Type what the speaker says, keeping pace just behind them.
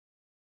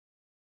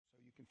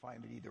can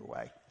find it either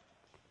way.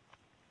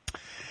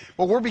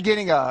 Well, we're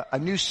beginning a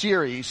new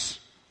series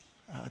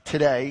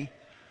today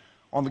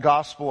on the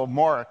Gospel of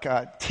Mark.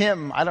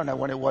 Tim, I don't know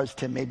when it was,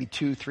 Tim, maybe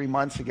 2-3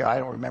 months ago. I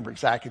don't remember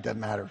exactly. It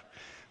doesn't matter.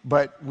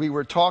 But we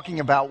were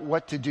talking about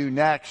what to do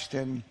next,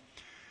 and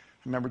I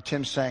remember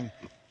Tim saying,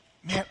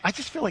 man, I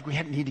just feel like we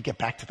need to get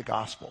back to the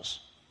Gospels.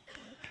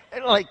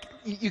 And like,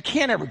 you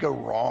can't ever go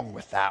wrong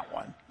with that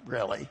one,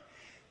 really.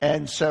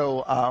 And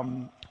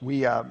so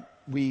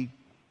we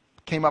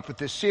came up with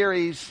this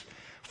series,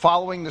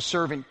 Following the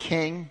Servant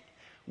King,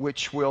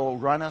 which will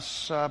run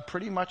us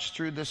pretty much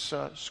through this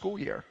school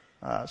year.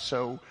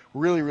 So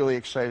really, really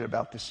excited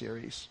about this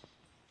series.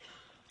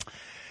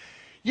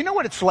 You know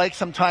what it's like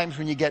sometimes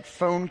when you get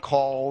phone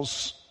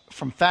calls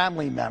from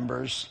family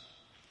members?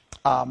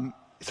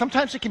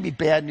 Sometimes it can be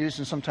bad news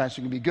and sometimes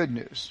it can be good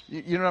news.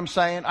 You know what I'm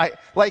saying?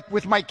 Like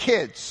with my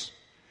kids,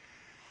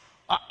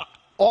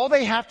 all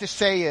they have to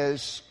say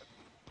is,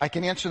 I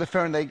can answer the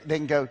phone, they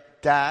can go,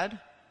 Dad,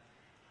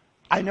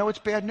 I know it's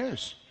bad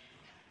news.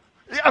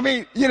 I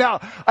mean, you know,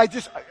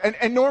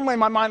 and normally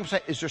my mind will say,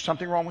 is there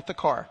something wrong with the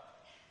car?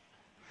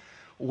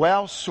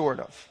 Well, sort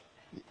of.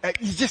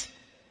 You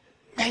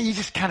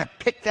just kind of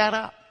pick that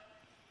up.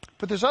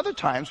 But there's other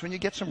times when you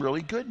get some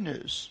really good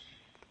news.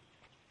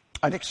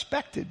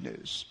 Unexpected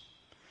news.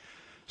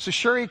 So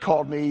Sherry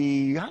called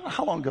me, I don't know,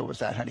 how long ago was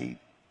that, honey?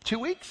 2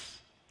 weeks?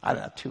 I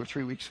don't know, 2 or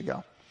 3 weeks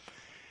ago.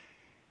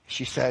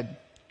 She said,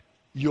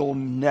 you'll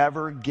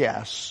never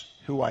guess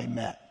who I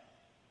met.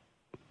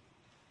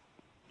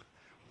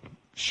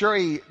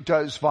 Sherry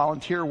does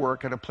volunteer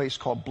work at a place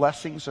called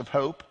Blessings of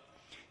Hope.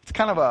 It's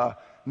kind of a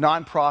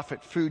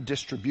nonprofit food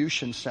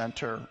distribution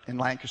center in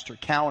Lancaster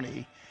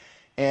County.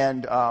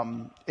 And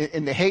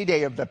in the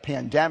heyday of the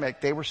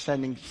pandemic, they were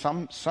sending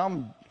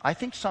I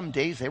think some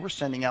days they were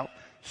sending out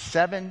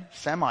 7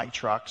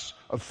 semi-trucks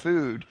of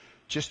food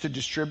just to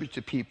distribute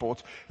to people.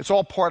 It's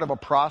all part of a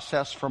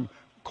process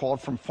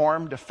called From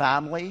Farm to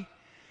Family.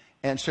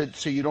 And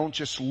so you don't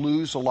just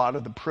lose a lot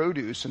of the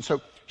produce. And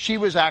so she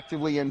was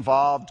actively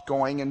involved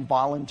going and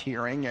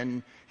volunteering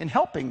and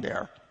helping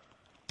there.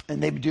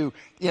 And they would do,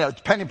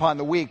 depending upon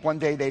the week, one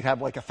day they'd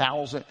have like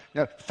 1,000,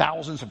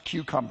 thousands of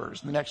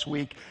cucumbers. The next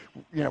week,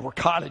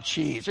 ricotta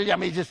cheese. I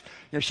mean,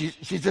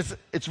 there's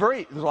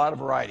a lot of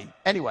variety.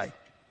 Anyway,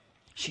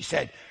 she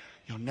said,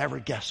 you'll never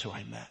guess who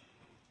I met.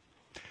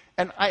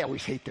 And I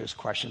always hate those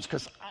questions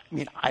because,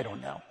 I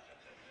don't know.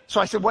 So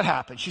I said, what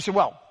happened? She said,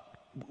 well,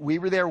 we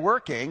were there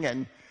working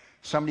and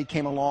somebody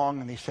came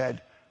along and they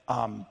said,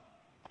 now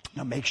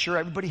make sure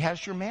everybody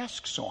has your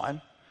masks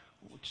on,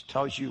 which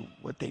tells you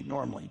what they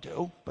normally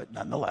do, but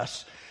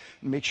nonetheless,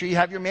 make sure you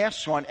have your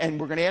masks on, and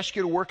we're going to ask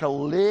you to work a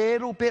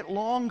little bit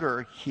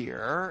longer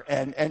here,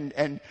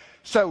 and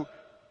so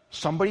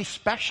somebody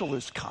special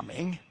is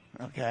coming.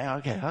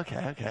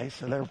 Okay.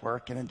 So they're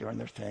working and doing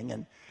their thing,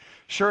 and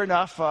sure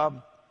enough,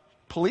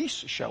 police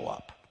show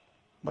up.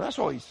 Well, that's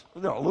always a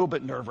little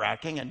bit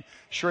nerve-wracking, and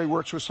Sherry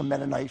works with some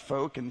Mennonite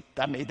folk, and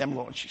that made them a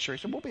little, Sherry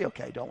said, we'll be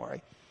okay, don't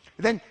worry.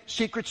 And then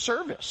Secret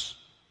Service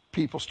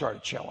people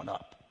started showing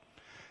up.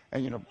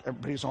 And,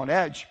 everybody's on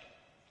edge.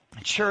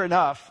 And sure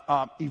enough,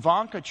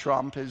 Ivanka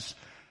Trump is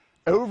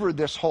over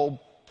this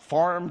whole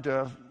farm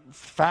to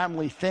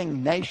family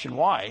thing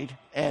nationwide.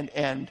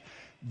 And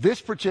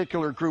this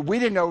particular group, we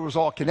didn't know it was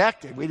all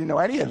connected. We didn't know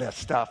any of this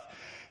stuff.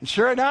 And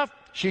sure enough,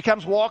 she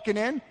comes walking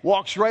in,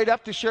 walks right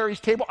up to Sherry's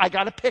table. I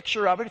got a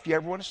picture of it if you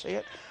ever want to see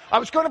it. I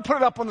was going to put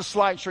it up on the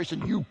slide. Sherry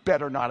said, you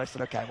better not. I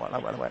said, okay, well, I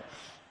went.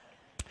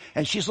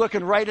 And she's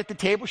looking right at the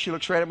table. She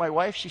looks right at my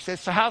wife. She says,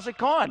 so how's it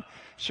gone?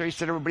 Sherry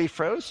said everybody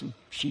froze, and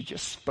she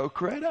just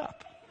spoke right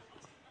up.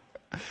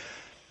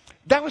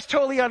 That was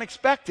totally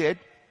unexpected,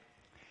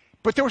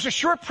 but there was a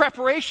short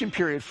preparation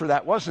period for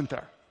that, wasn't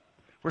there?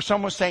 Where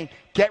someone was saying,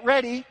 get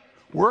ready,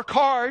 work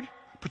hard,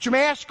 put your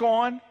mask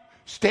on,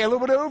 stay a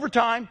little bit of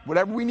overtime,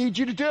 whatever we need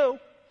you to do,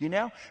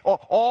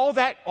 All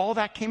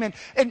that came in.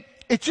 And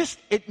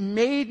it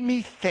made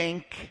me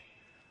think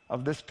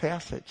of this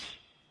passage.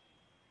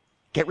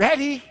 Get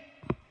ready.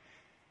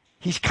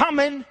 He's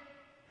coming.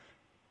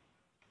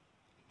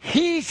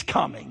 He's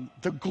coming,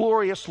 the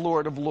glorious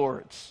Lord of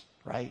Lords,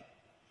 right?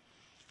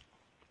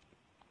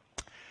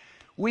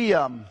 We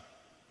live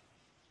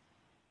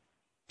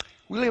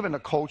in a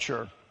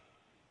culture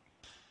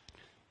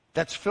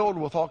that's filled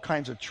with all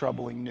kinds of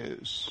troubling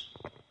news.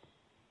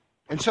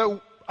 And so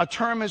a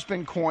term has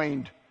been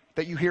coined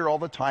that you hear all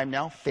the time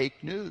now,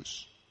 fake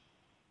news.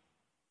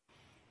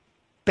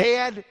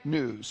 Bad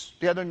news.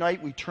 The other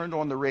night we turned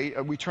on the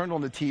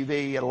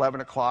TV at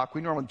 11 o'clock.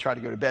 We normally try to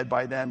go to bed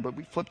by then, but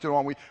we flipped it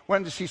on. We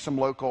wanted to see some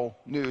local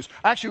news.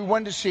 Actually, we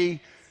wanted to see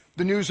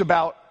the news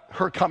about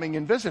her coming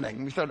and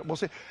visiting. We thought, we'll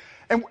see.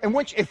 And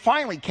once it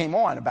finally came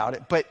on about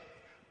it, but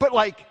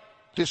like,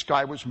 this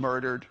guy was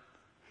murdered,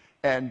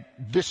 and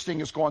this thing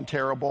has gone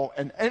terrible.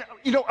 And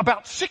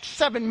about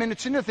 6-7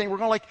 minutes into the thing, we're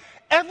going like,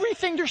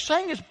 everything they're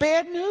saying is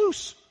bad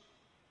news.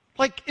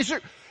 Like, is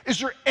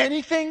there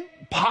anything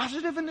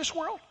positive in this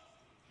world?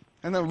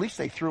 And then at least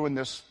they threw in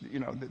this,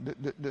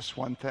 this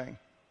one thing.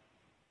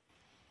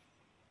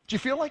 Do you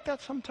feel like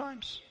that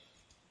sometimes?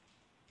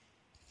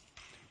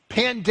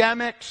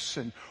 Pandemics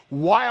and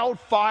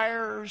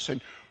wildfires and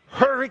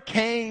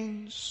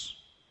hurricanes.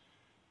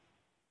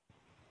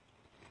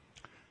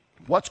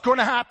 What's going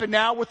to happen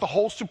now with the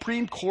whole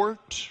Supreme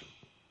Court?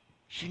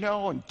 You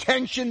know, and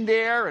tension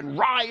there and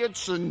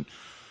riots and...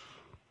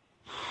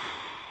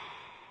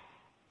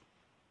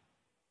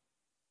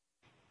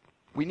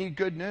 We need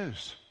good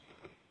news.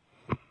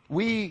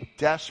 We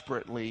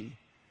desperately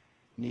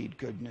need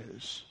good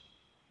news.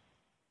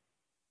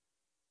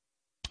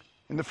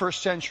 In the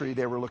first century,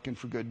 they were looking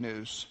for good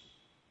news.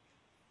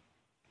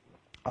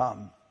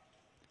 I'm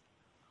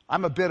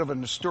a bit of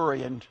an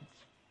historian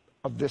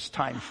of this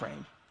time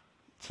frame.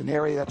 It's an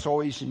area that's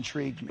always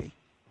intrigued me.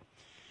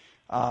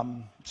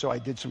 So I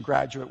did some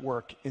graduate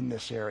work in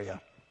this area.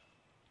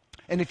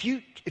 And if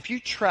you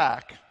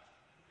track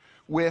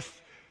with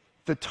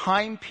the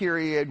time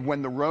period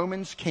when the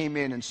Romans came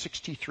in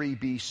 63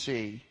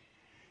 BC,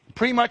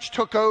 pretty much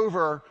took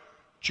over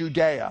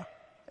Judea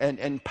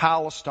and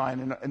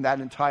Palestine and that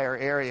entire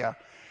area,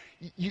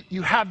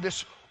 you have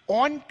this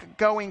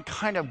ongoing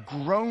kind of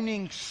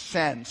groaning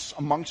sense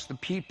amongst the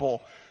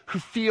people who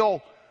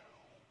feel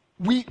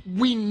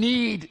we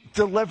need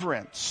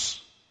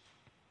deliverance.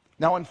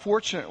 Now,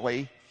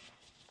 unfortunately,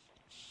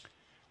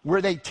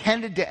 what they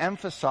tended to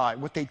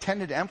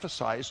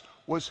emphasize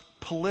was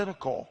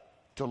political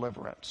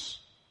deliverance.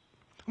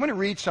 I'm going to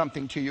read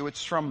something to you.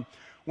 It's from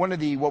one of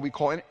the, what we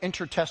call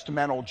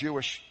intertestamental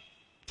Jewish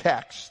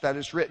texts that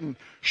is written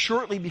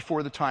shortly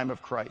before the time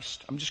of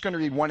Christ. I'm just going to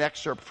read one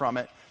excerpt from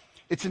it.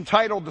 It's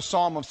entitled the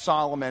Psalm of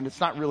Solomon. It's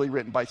not really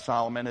written by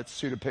Solomon.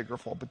 It's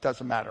pseudepigraphal, but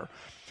doesn't matter.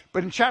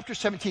 But in chapter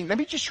 17, let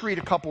me just read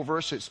a couple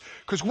verses,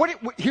 because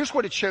here's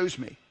what it shows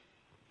me.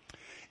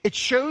 It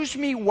shows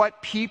me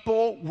what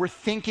people were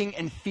thinking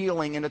and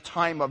feeling in a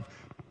time of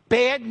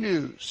bad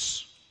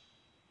news,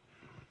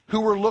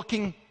 who were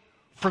looking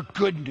for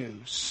good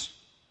news.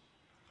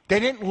 They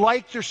didn't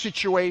like their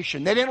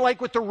situation. They didn't like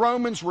what the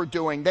Romans were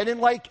doing. They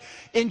didn't like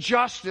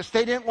injustice.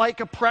 They didn't like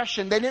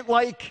oppression. They didn't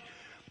like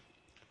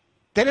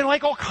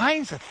all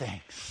kinds of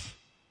things.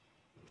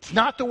 It's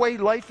not the way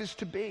life is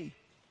to be.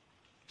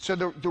 So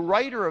the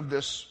writer of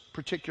this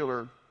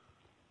particular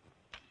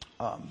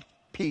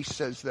piece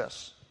says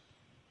this: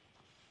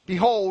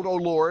 Behold, O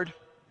Lord,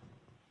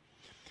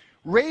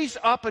 raise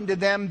up unto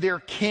them their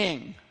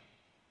king,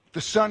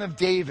 the son of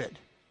David,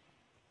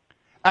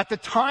 at the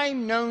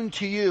time known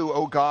to you,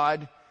 O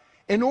God,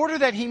 in order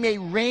that he may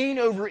reign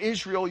over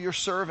Israel, your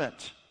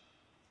servant.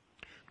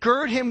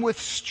 Gird him with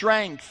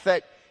strength,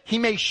 that he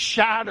may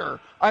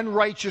shatter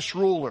unrighteous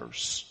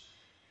rulers,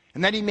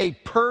 and that he may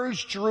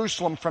purge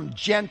Jerusalem from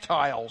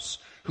Gentiles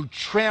who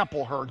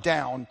trample her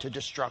down to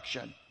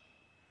destruction.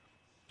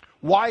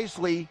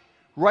 Wisely,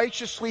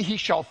 righteously he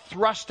shall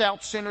thrust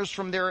out sinners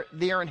from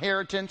their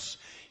inheritance.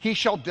 He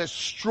shall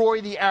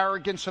destroy the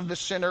arrogance of the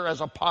sinner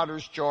as a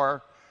potter's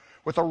jar.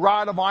 With a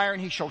rod of iron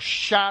he shall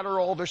shatter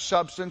all their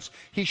substance.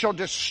 He shall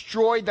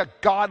destroy the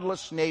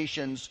godless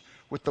nations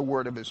with the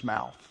word of his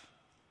mouth.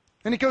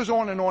 And it goes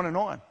on and on and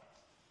on.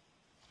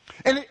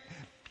 And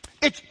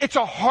it's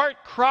a heart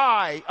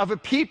cry of a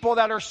people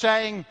that are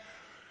saying,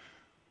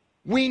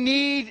 we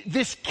need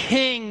this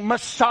king,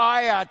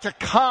 Messiah, to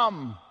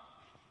come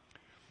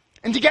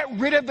and to get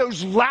rid of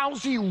those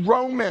lousy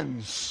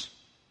Romans,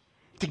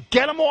 to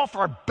get them off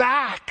our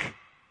back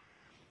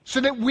so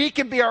that we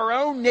can be our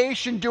own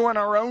nation doing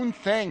our own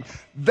thing.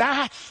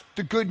 That's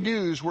the good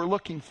news we're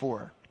looking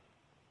for.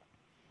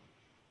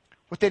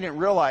 What they didn't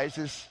realize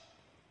is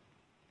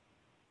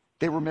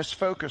they were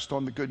misfocused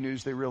on the good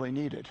news they really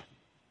needed.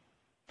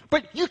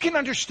 But you can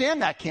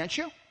understand that, can't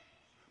you? I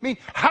mean,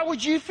 how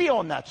would you feel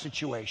in that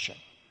situation?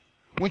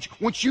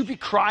 Wouldn't you be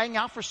crying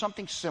out for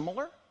something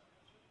similar?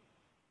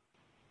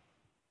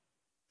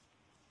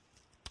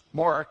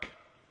 Mark.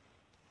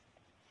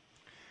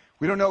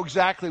 We don't know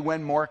exactly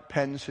when Mark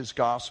pens his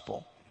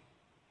gospel.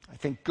 I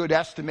think good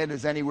estimate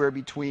is anywhere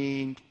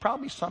between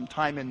probably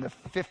sometime in the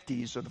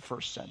 50s of the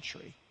first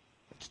century.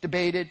 It's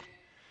debated.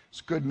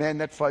 It's good men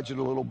that fudge it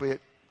a little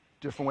bit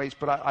different ways,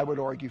 but I would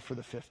argue for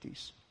the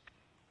 50s.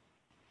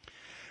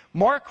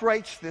 Mark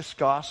writes this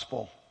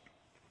gospel,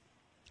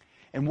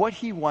 and what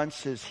he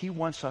wants is he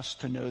wants us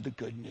to know the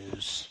good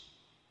news.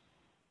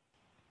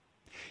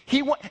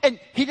 And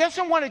he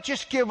doesn't want to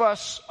just give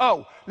us,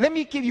 let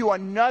me give you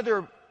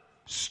another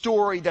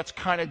story that's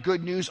kind of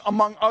good news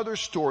among other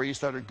stories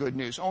that are good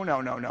news. Oh,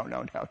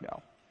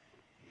 no.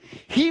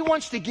 He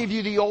wants to give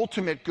you the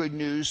ultimate good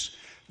news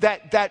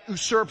that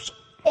usurps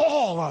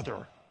all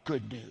other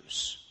good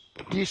news.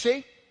 Do you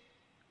see?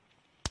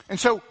 And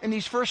so in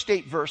these first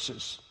 8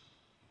 verses,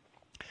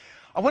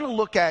 I want to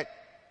look at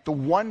the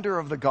wonder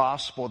of the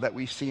gospel that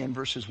we see in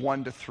verses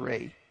 1 to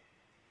 3.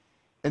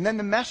 And then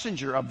the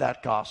messenger of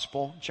that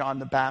gospel, John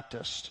the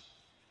Baptist,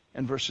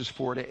 in verses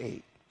 4 to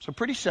 8. So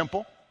pretty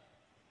simple.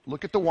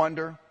 Look at the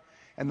wonder,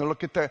 and then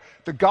look at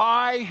the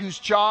guy whose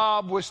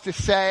job was to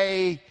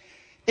say,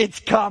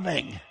 it's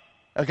coming.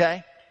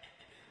 Okay?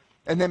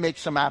 And then make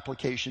some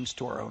applications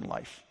to our own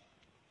life.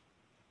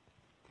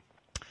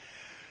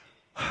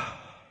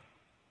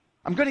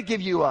 I'm going to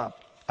give you a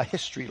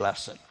history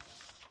lesson.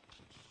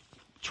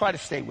 Try to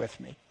stay with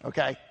me,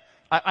 okay?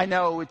 I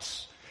know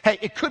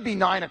it could be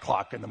 9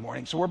 o'clock in the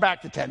morning, so we're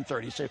back to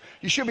 10:30, so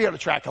you should be able to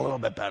track a little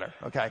bit better,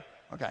 okay?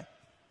 Okay.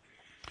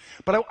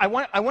 But I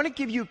want to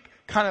give you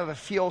kind of a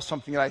feel of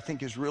something that I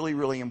think is really,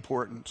 really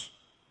important.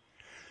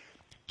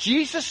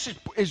 Jesus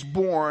is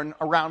born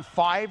around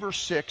 5 or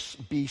 6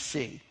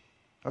 BC,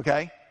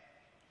 okay?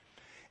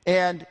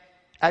 And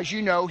as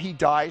you know, he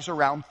dies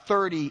around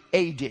 30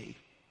 AD,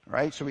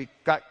 right? So we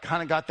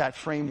got that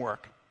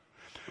framework.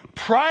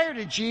 Prior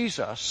to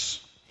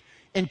Jesus,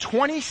 in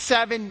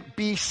 27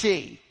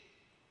 BC,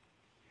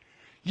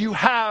 you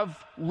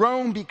have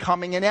Rome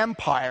becoming an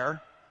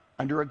empire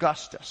under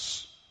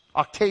Augustus.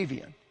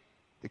 Octavian,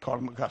 they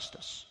called him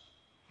Augustus.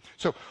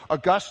 So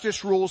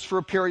Augustus rules for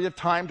a period of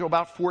time to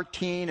about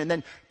 14, and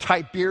then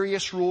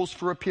Tiberius rules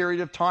for a period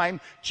of time.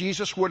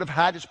 Jesus would have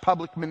had his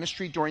public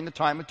ministry during the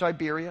time of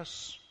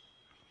Tiberius.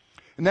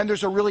 And then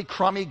there's a really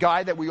crummy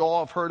guy that we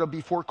all have heard of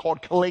before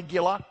called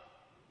Caligula.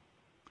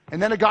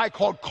 And then a guy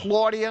called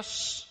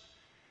Claudius.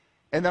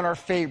 And then our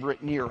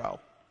favorite, Nero.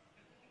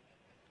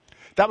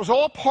 That was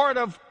all part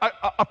of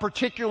a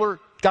particular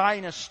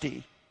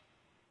dynasty.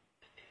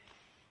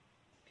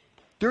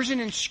 There's an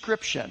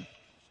inscription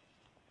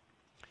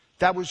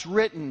that was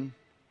written.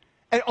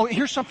 And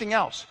here's something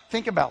else.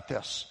 Think about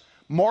this.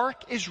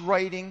 Mark is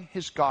writing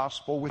his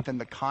gospel within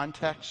the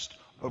context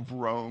of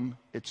Rome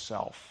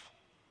itself.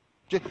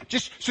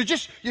 Just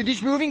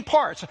these moving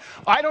parts.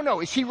 I don't know.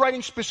 Is he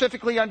writing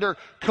specifically under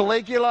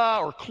Caligula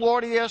or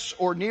Claudius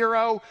or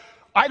Nero?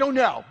 I don't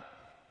know.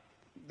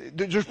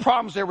 There's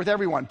problems there with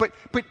everyone. But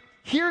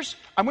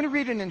I'm going to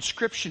read an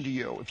inscription to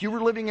you. If you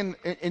were living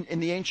in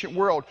the ancient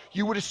world,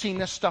 you would have seen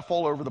this stuff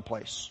all over the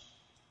place.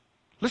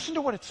 Listen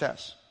to what it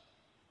says.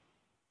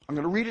 I'm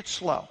going to read it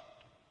slow.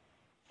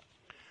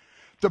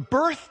 The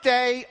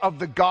birthday of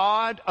the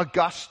god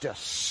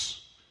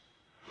Augustus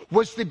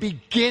was the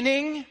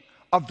beginning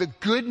of the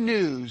good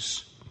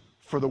news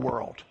for the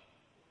world.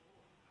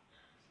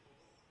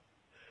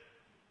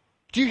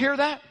 Do you hear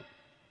that?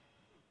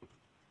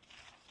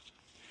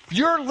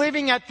 You're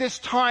living at this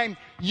time.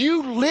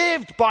 You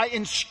lived by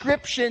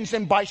inscriptions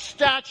and by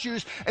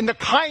statues and the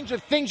kinds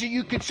of things that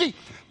you could see.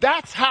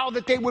 That's how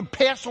that they would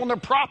pass on their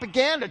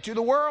propaganda to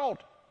the world.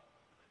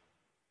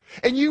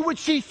 And you would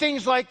see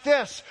things like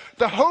this.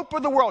 The hope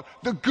of the world,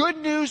 the good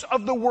news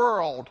of the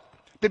world,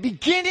 the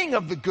beginning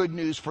of the good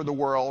news for the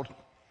world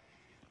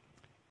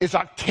is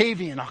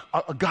Octavian,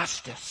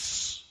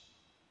 Augustus.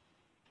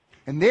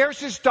 And there's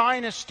his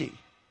dynasty.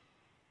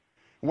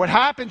 What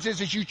happens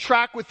is, as you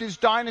track with his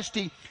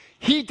dynasty,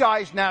 he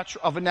dies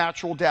of a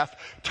natural death.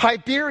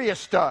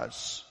 Tiberius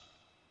does.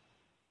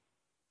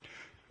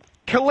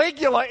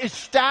 Caligula is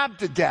stabbed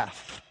to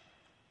death.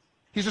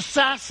 He's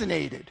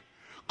assassinated.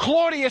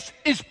 Claudius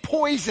is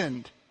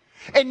poisoned.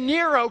 And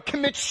Nero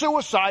commits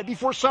suicide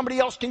before somebody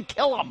else can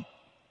kill him.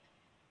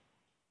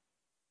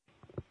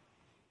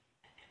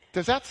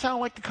 Does that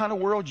sound like the kind of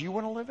world you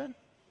want to live in?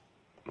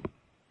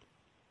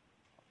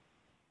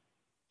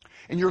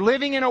 And you're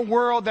living in a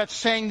world that's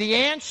saying the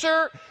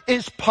answer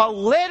is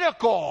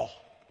political.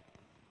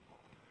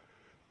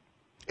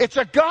 It's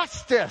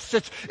Augustus.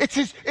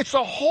 It's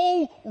a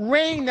whole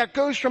reign that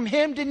goes from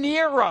him to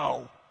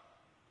Nero.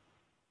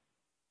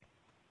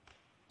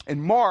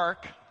 And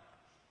Mark,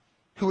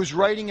 who is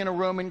writing in a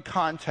Roman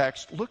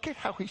context, look at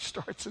how he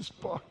starts his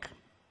book.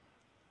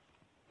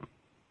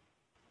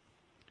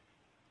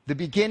 The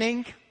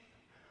beginning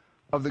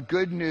of the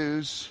good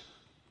news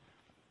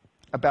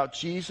about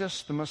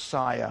Jesus the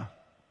Messiah,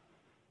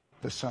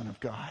 the Son of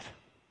God.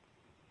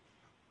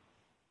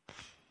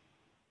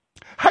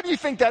 How do you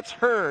think that's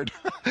heard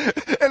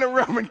in a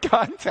Roman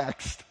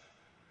context?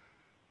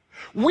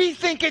 We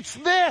think it's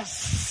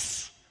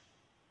this.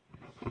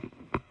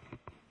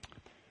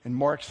 And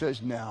Mark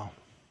says, no.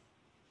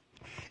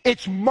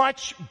 It's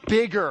much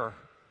bigger.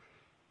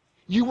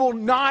 You will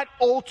not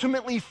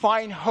ultimately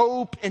find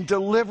hope and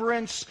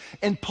deliverance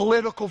in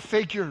political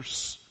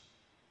figures.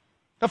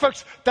 Now,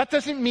 folks, that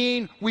doesn't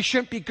mean we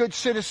shouldn't be good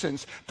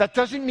citizens. That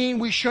doesn't mean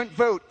we shouldn't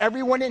vote.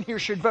 Everyone in here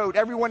should vote.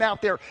 Everyone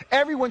out there,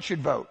 everyone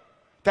should vote.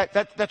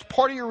 That's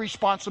part of your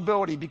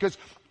responsibility because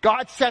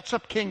God sets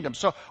up kingdoms.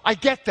 So I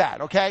get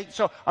that, okay?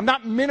 So I'm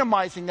not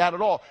minimizing that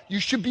at all.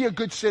 You should be a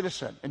good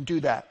citizen and do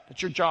that.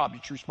 It's your job.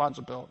 It's your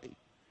responsibility.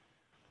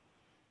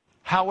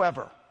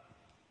 However,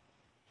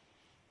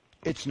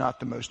 it's not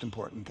the most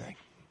important thing.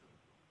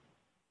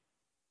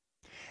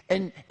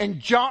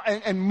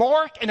 And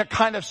Mark, in a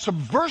kind of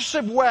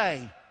subversive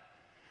way,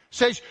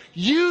 says,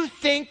 you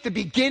think the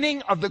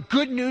beginning of the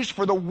good news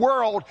for the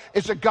world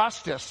is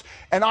Augustus.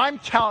 And I'm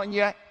telling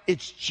you,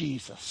 it's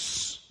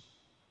Jesus.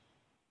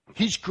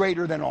 He's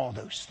greater than all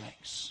those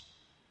things.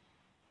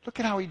 Look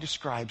at how he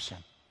describes him.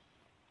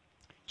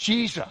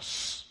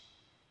 Jesus.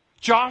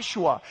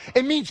 Joshua.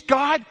 It means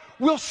God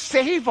will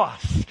save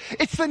us.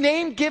 It's the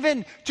name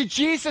given to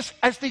Jesus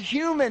as the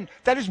human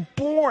that is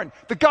born.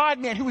 The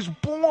God-man who was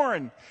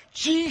born.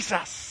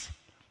 Jesus.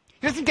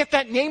 He doesn't get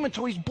that name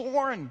until he's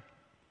born.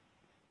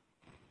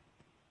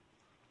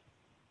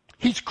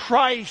 He's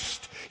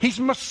Christ. He's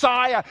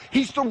Messiah.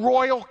 He's the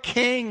royal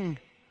king.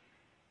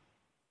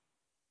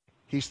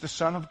 He's the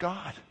Son of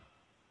God,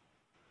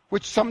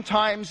 which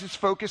sometimes is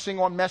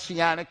focusing on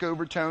messianic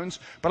overtones,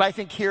 but I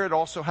think here it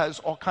also has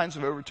all kinds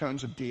of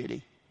overtones of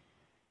deity.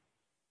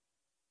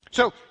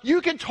 So you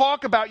can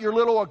talk about your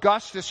little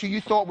Augustus, who you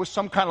thought was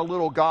some kind of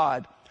little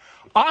god.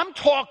 I'm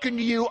talking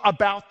to you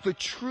about the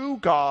true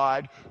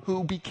God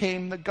who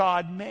became the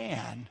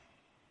God-man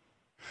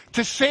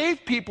to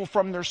save people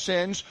from their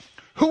sins,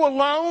 who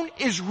alone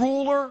is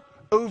ruler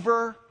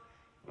over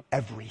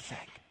everything.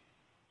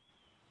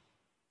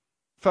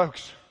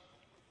 Folks,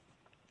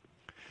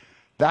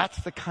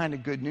 that's the kind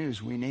of good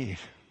news we need.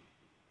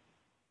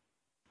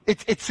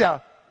 It's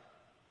a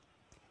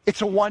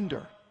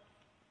wonder.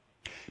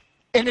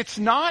 And it's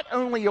not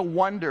only a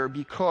wonder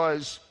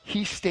because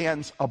he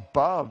stands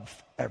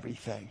above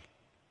everything.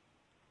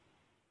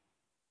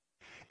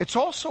 It's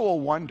also a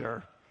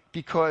wonder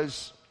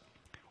because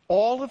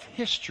all of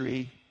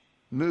history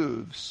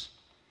moves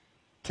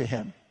to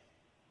him.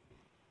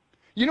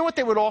 You know what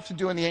they would often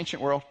do in the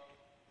ancient world?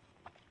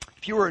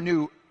 If you were a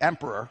new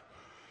emperor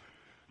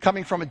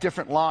coming from a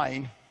different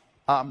line,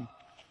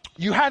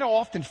 you had to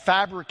often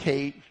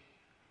fabricate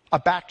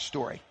a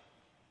backstory.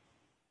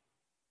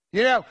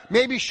 You know,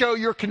 maybe show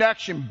your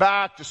connection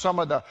back to some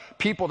of the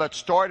people that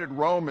started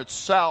Rome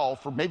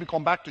itself, or maybe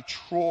going back to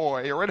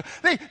Troy. Or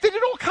they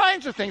did all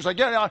kinds of things. Like,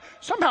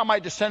 somehow my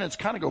descendants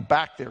kind of go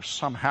back there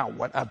somehow,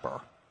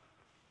 whatever.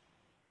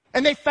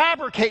 And they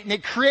fabricate and they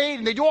create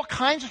and they do all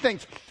kinds of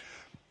things.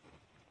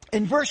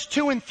 In verse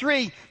 2 and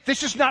 3,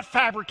 this is not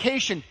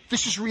fabrication.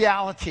 This is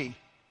reality.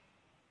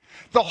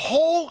 The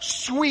whole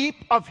sweep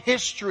of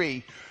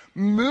history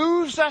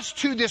moves us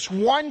to this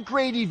one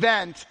great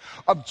event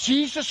of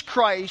Jesus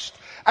Christ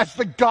as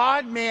the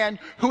God-man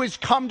who has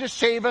come to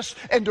save us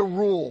and to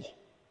rule.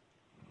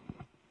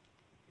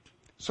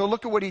 So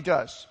look at what he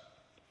does.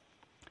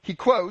 He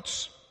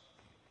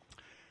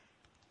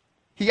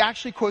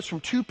actually quotes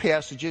from two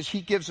passages.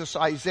 He gives us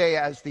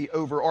Isaiah as the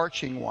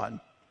overarching one,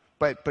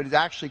 but it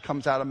actually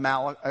comes out of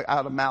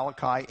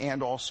Malachi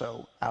and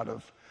also out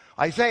of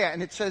Isaiah.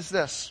 And it says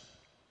this: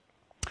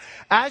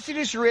 as it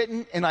is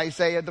written in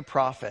Isaiah the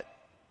prophet.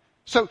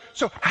 So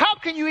how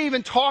can you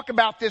even talk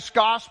about this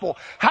gospel?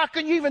 How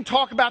can you even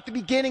talk about the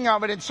beginning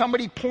of it and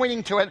somebody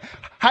pointing to it?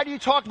 How do you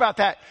talk about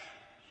that?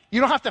 You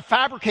don't have to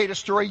fabricate a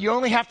story. You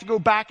only have to go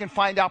back and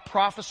find out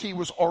prophecy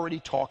was already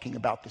talking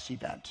about this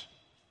event.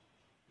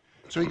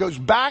 So he goes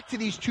back to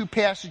these two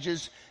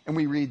passages and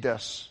we read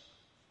this.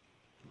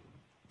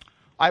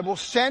 I will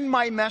send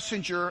my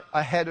messenger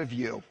ahead of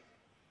you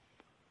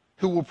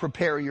who will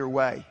prepare your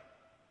way.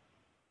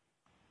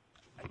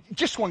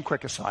 Just one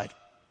quick aside.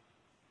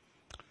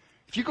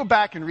 If you go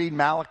back and read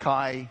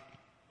Malachi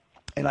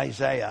and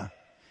Isaiah,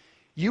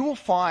 you will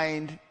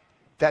find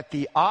that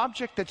the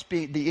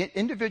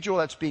individual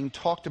that's being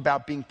talked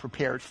about being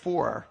prepared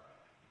for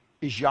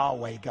is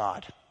Yahweh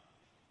God.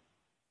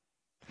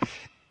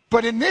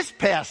 But in this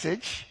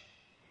passage,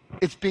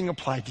 it's being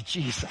applied to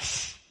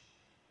Jesus.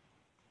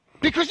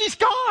 Because he's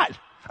God.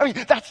 I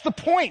mean, that's the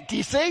point, do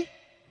you see?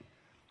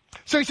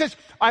 So he says,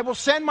 I will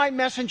send my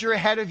messenger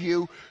ahead of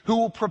you who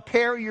will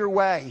prepare your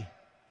way.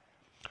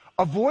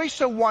 A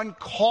voice of one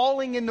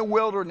calling in the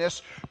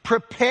wilderness,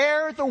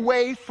 prepare the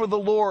way for the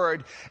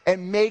Lord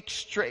and make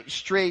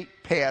straight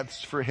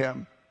paths for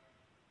him.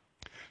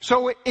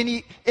 So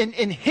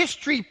in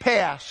history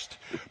past,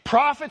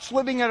 prophets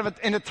living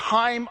in a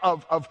time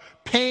of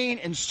pain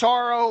and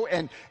sorrow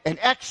and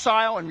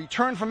exile and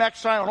return from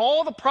exile and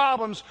all the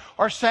problems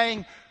are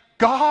saying,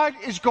 God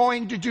is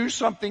going to do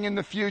something in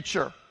the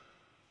future.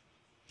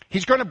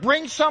 He's going to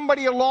bring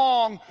somebody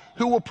along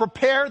who will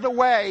prepare the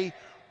way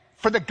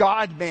for the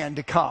God-man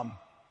to come,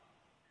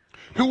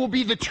 who will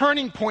be the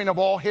turning point of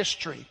all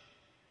history.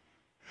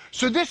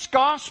 So this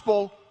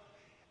gospel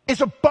is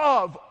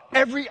above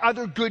every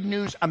other good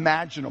news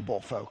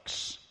imaginable,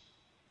 folks.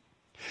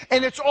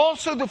 And it's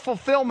also the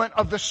fulfillment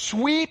of the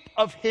sweep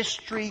of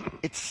history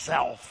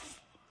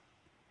itself.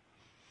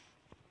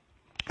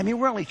 I mean,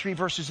 we're only 3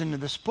 verses into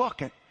this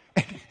book, and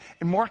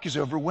Mark is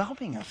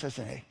overwhelming us,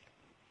 isn't he?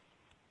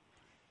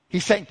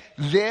 He's saying,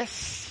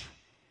 this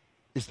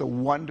is the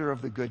wonder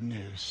of the good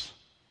news.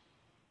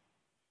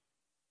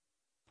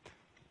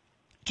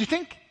 Do you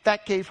think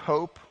that gave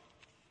hope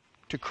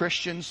to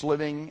Christians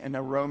living in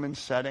a Roman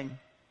setting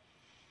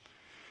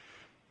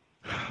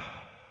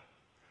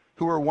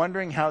who were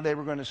wondering how they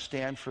were going to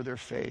stand for their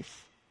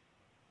faith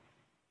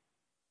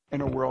in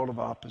a world of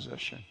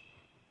opposition?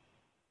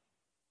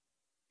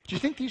 Do you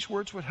think these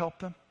words would help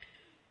them?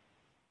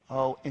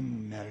 Oh,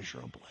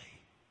 immeasurably.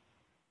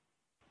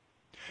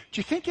 Do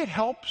you think it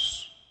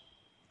helps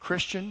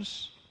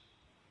Christians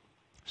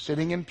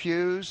sitting in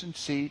pews and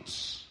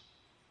seats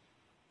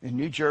in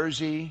New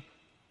Jersey,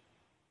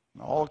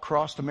 and all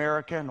across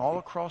America and all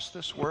across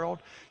this world?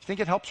 Do you think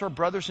it helps our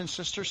brothers and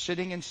sisters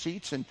sitting in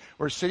seats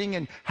or sitting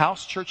in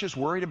house churches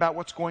worried about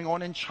what's going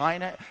on in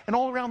China and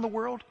all around the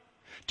world?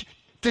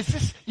 Does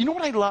this, you know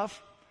what I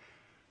love?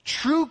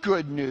 True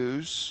good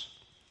news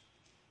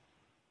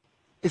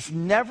is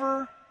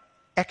never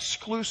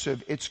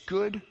exclusive. It's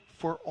good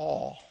for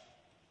all.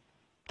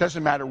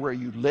 Doesn't matter where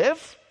you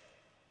live.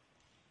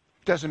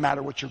 Doesn't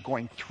matter what you're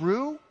going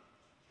through.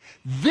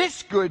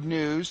 This good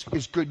news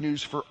is good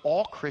news for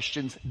all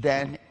Christians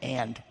then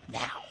and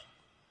now.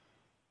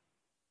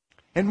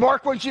 And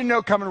Mark wants you to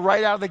know, coming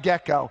right out of the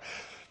get-go,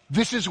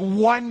 this is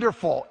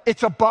wonderful.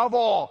 It's above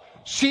all.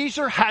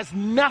 Caesar has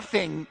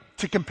nothing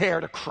to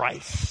compare to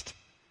Christ.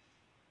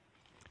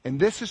 And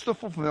this is the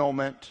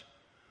fulfillment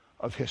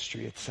of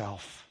history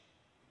itself.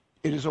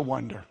 It is a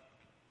wonder.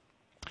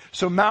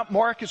 So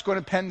Mark is going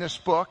to pen this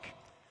book.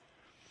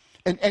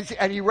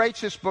 And he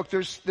writes this book.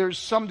 There's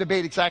some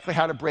debate exactly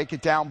how to break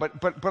it down,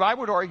 but I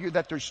would argue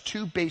that there's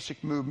two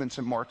basic movements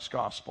in Mark's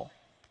gospel.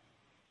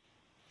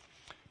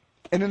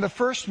 And in the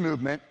first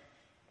movement,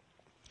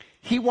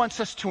 he wants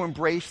us to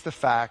embrace the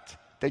fact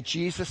that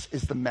Jesus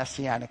is the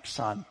Messianic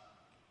Son.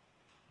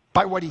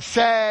 By what he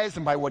says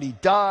and by what he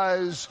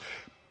does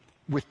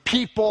with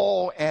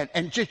people, and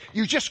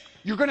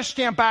you're going to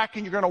stand back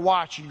and you're going to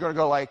watch and you're going to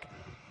go like,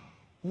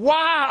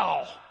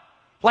 wow,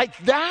 like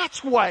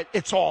that's what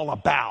it's all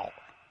about.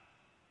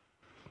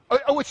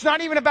 Oh, it's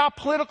not even about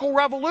political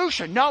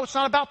revolution. No, it's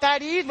not about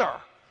that either.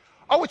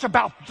 Oh, it's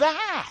about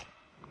that.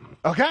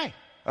 Okay,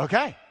 I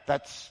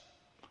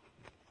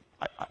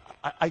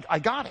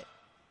got it.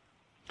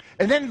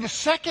 And then in the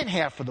second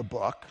half of the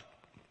book,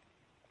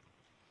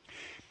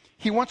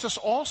 he wants us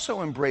also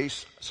to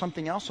embrace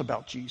something else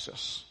about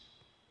Jesus,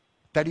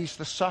 that he's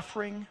the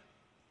suffering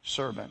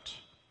servant.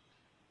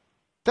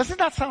 Doesn't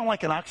that sound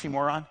like an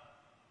oxymoron?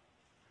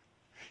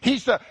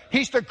 He's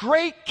the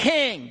great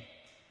king,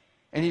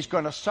 and he's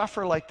going to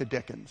suffer like the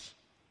Dickens.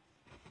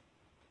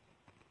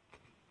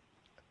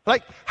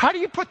 Like, how do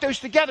you put those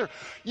together?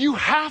 You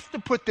have to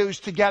put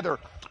those together,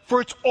 for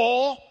it's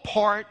all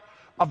part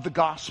of the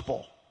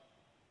gospel.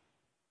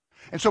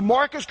 And so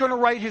Mark is going to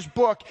write his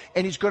book,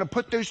 and he's going to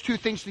put those two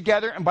things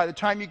together, and by the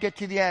time you get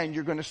to the end,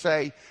 you're going to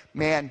say,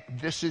 man,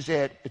 this is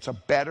it. It's a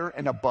better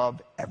and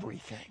above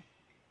everything.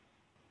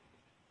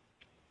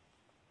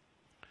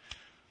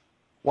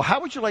 Well,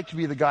 how would you like to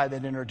be the guy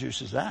that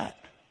introduces that?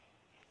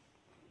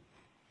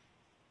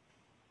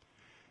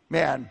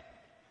 Man,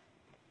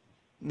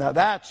 now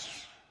that's,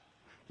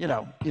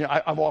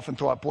 I've often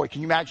thought, boy,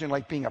 can you imagine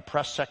like being a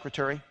press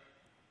secretary?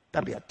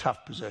 That'd be a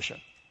tough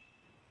position.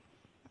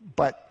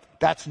 But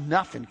that's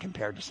nothing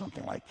compared to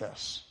something like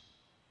this.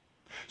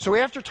 So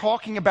after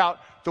talking about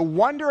the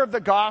wonder of the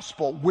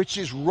gospel, which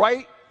is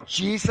right,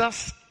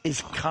 Jesus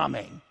is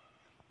coming,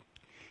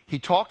 he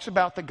talks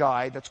about the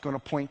guy that's going to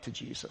point to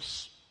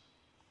Jesus.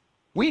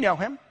 We know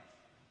him.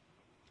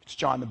 It's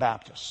John the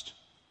Baptist.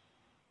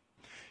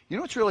 You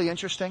know what's really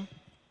interesting?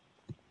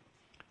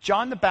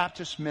 John the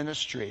Baptist's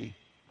ministry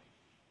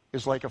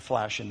is like a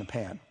flash in the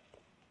pan.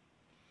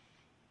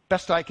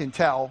 Best I can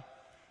tell,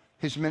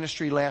 his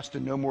ministry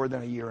lasted no more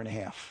than a year and a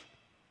half.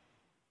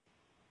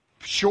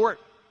 Short.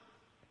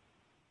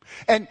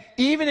 And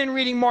even in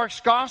reading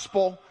Mark's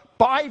gospel,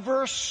 by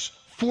verse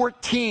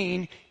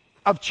 14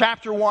 of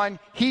chapter 1,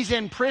 he's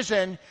in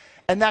prison.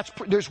 And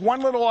there's one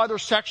little other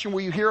section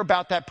where you hear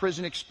about that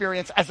prison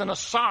experience as an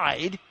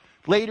aside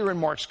later in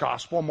Mark's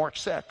gospel, Mark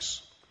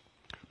 6.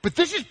 But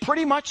this is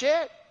pretty much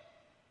it.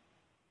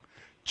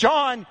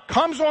 John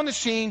comes on the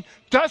scene,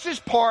 does his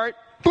part,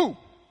 boom,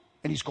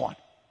 and he's gone.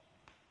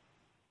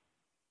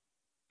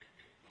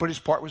 But his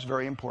part was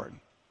very important.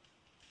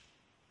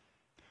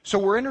 So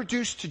we're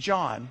introduced to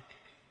John,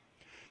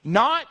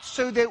 not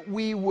so that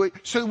we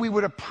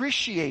would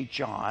appreciate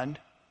John,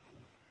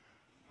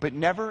 but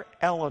never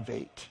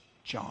elevate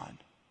John.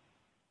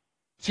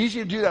 It's easy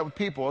to do that with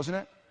people, isn't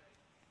it?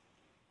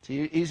 It's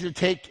easy to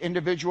take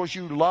individuals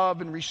you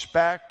love and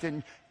respect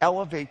and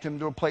elevate them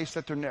to a place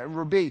that they'll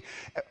never be.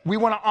 We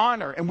want to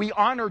honor, and we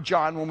honor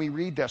John when we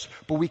read this,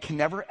 but we can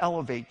never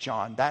elevate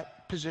John.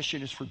 That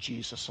position is for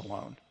Jesus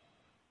alone.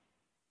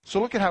 So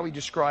look at how he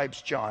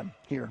describes John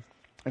here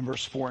in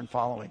verse 4 and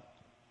following.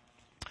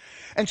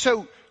 And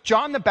so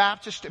John the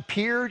Baptist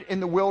appeared in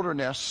the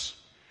wilderness,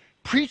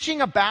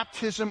 preaching a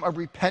baptism of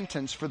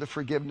repentance for the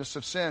forgiveness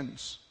of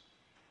sins.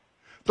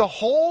 The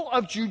whole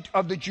of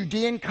the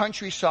Judean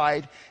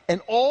countryside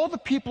and all the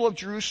people of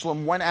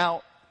Jerusalem went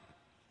out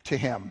to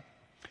him.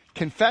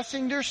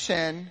 Confessing their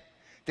sin,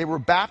 they were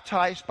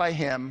baptized by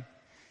him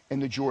in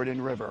the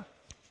Jordan River.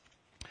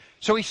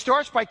 So he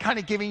starts by kind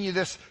of giving you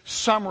this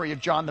summary of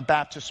John the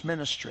Baptist's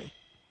ministry.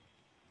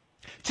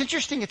 It's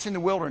interesting it's in the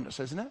wilderness,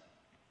 isn't it?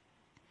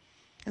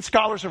 And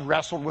scholars have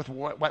wrestled with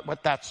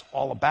what that's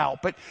all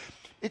about. But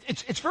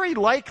it's very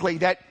likely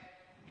that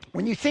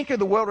when you think of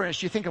the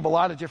wilderness, you think of a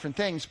lot of different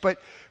things. But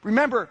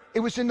remember, it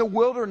was in the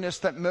wilderness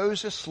that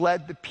Moses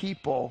led the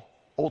people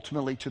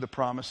ultimately to the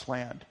promised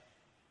land.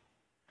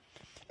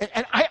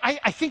 And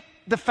I think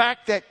the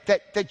fact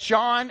that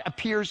John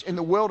appears in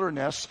the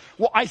wilderness,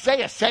 well,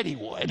 Isaiah said he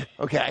would,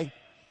 okay,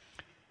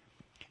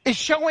 is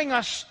showing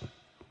us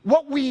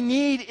what we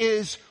need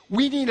is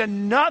we need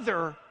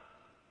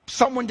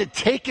someone to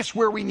take us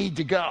where we need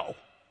to go.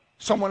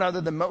 Someone other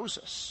than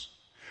Moses.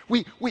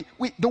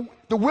 The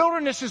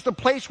wilderness is the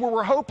place where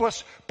we're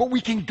hopeless, but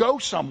we can go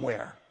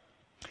somewhere.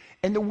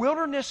 And the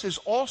wilderness is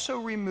also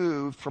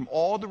removed from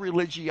all the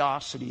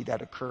religiosity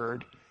that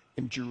occurred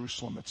in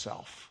Jerusalem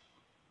itself.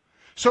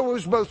 So it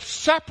was both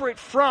separate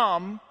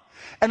from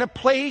and a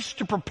place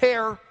to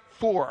prepare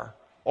for,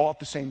 all at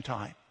the same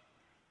time.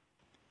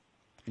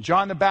 And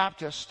John the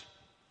Baptist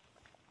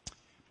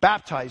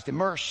baptized,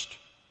 immersed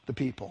the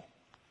people.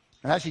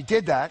 And as he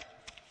did that,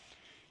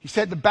 he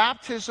said the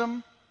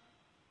baptism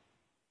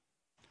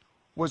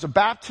was a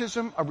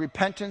baptism of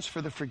repentance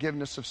for the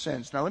forgiveness of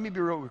sins. Now let me be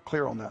real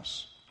clear on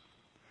this.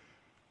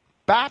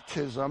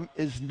 Baptism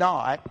is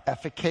not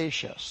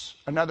efficacious.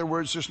 In other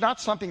words, there's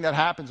not something that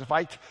happens. If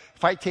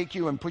I take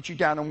you and put you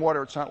down in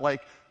water, it's not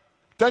like,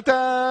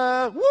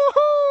 da-da,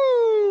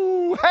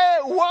 woohoo, hey,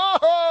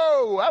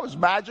 whoa, that was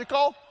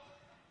magical.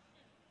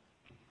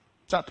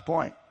 It's not the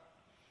point.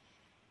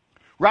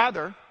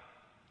 Rather,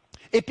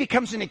 it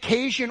becomes an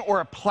occasion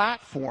or a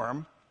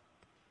platform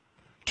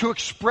to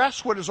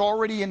express what is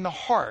already in the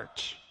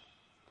heart,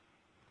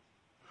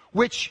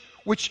 which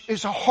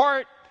is a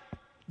heart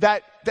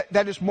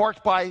that is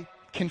marked by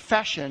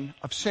confession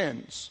of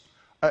sins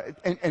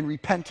and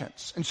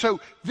repentance. And so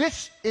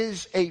this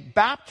is a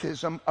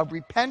baptism of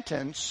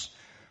repentance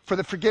for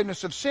the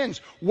forgiveness of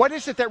sins. What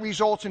is it that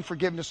results in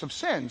forgiveness of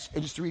sins?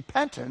 It is the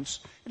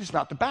repentance. It is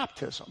not the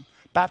baptism.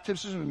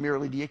 Baptism is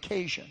merely the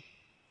occasion.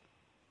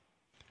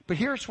 But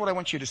here's what I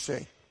want you to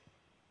see.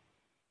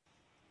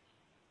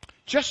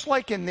 Just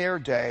like in their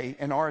day,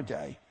 in our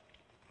day,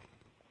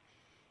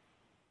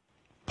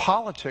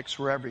 politics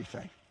were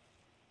everything.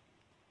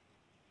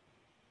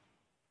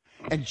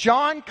 And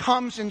John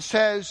comes and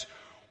says,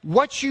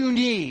 what you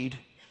need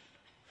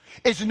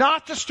is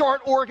not to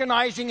start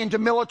organizing into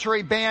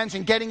military bands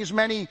and getting as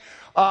many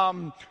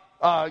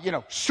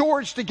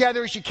swords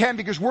together as you can,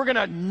 because we're going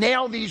to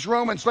nail these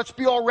Romans. Let's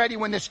be all ready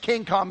when this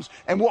king comes,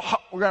 and we're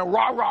going to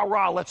rah, rah,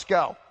 rah, let's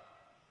go.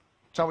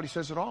 That's not what he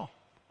says at all.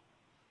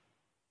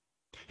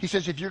 He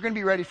says, if you're going to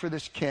be ready for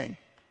this king,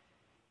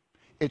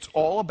 it's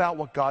all about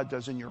what God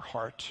does in your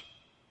heart.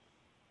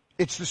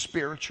 It's the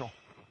spiritual.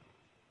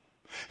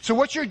 So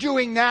what you're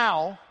doing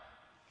now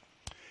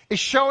is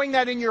showing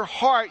that in your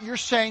heart, you're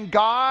saying,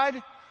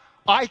 God,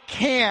 I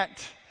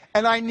can't,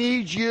 and I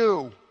need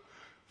you.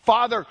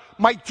 Father,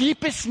 my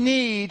deepest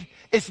need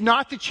is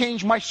not to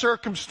change my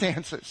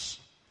circumstances,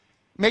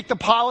 make the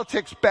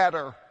politics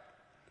better.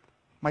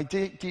 My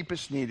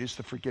deepest need is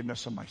the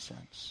forgiveness of my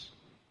sins.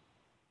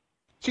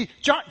 See,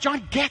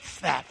 John gets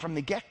that from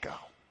the get-go.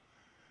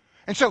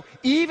 And so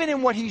even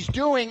in what he's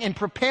doing in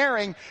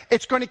preparing,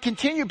 it's going to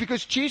continue,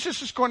 because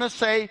Jesus is going to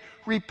say,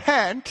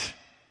 repent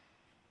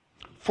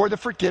for the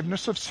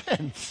forgiveness of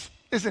sins,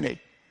 isn't he,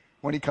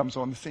 when he comes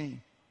on the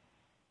scene.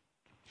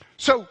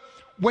 So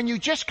when you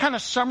just kind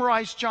of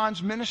summarize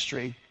John's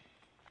ministry,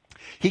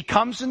 he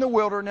comes in the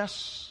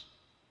wilderness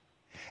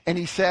and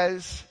he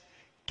says,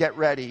 get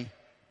ready,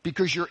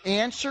 because your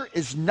answer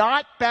is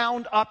not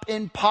bound up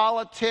in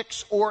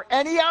politics or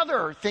any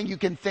other thing you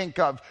can think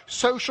of,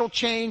 social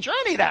change or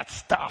any of that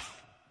stuff.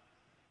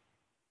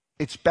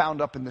 It's bound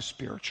up in the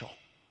spiritual,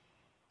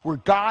 where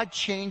God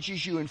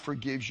changes you and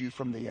forgives you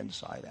from the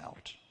inside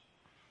out.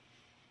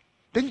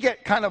 Then you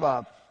get kind of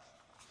a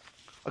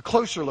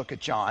closer look at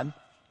John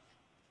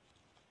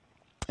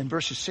in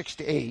verses 6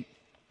 to 8.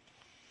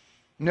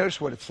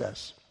 Notice what it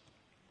says,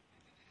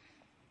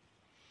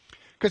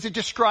 because it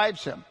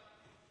describes him.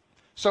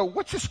 So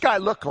what's this guy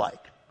look like?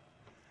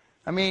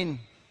 I mean,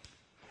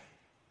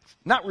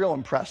 not real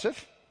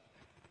impressive,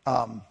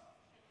 but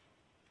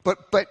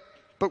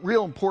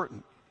real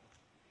important.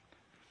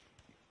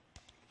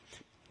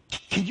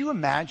 Can you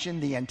imagine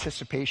the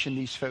anticipation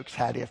these folks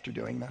had after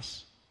doing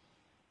this?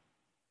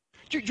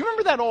 Do you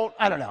remember that old,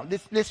 I don't know,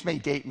 this may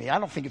date me. I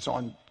don't think it's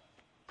on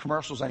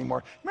commercials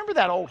anymore. Remember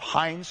that old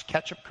Heinz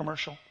ketchup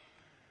commercial?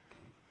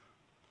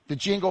 The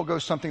jingle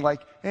goes something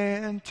like,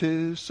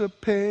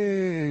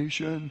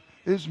 anticipation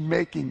is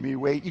making me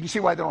wait. You can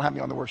see why they don't have me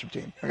on the worship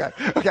team.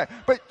 Okay.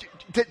 But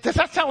does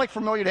that sound like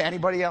familiar to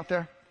anybody out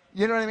there?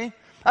 You know what I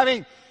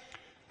mean?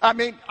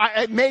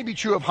 It may be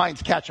true of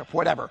Heinz ketchup,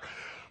 whatever.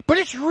 But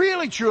it's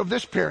really true of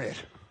this period.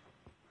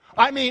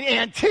 I mean,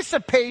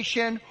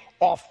 anticipation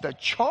off the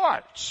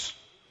charts.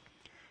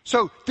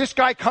 So this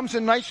guy comes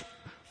in nice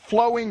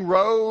flowing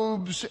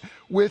robes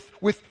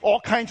with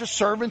all kinds of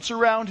servants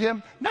around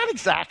him. Not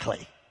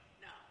exactly.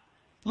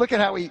 Look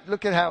at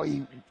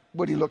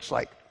what he looks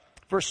like.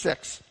 Verse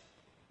 6.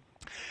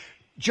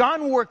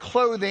 John wore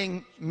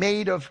clothing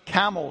made of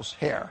camel's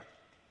hair.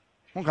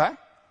 Okay.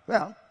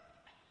 Well,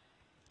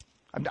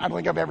 I don't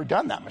think I've ever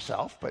done that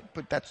myself,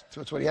 but that's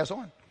what he has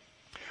on.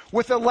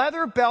 With a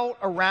leather belt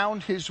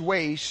around his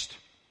waist.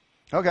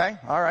 Okay,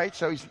 all right,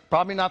 so he's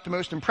probably not the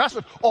most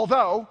impressive.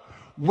 Although,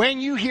 when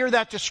you hear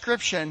that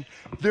description,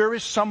 there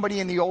is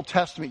somebody in the Old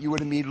Testament you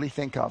would immediately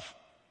think of.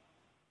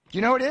 Do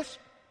you know who it is?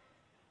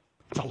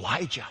 It's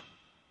Elijah.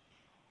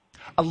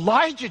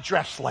 Elijah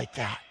dressed like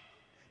that.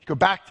 If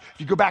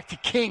you go back to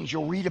Kings,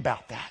 you'll read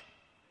about that.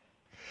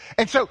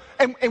 And so,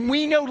 and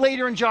we know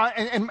later in John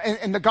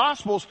and the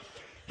Gospels,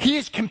 he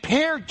is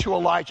compared to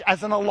Elijah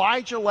as an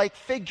Elijah-like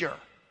figure.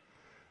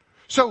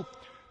 So,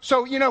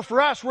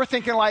 for us, we're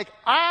thinking like,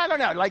 I don't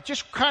know, like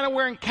just kind of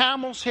wearing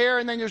camel's hair,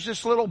 and then there's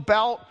this little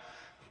belt,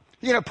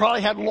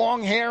 probably had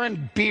long hair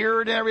and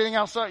beard and everything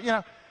else. So,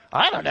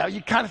 I don't know.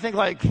 You kind of think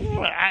like,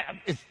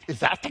 is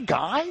that the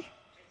guy?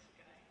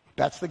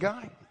 That's the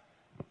guy.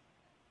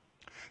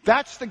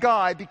 That's the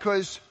guy,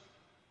 because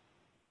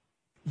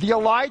the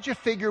Elijah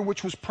figure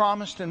which was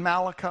promised in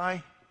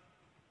Malachi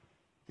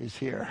is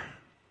here.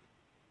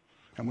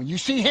 And when you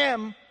see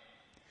him,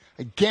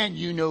 again,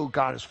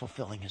 God is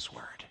fulfilling his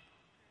word.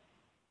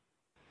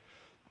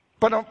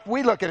 But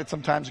we look at it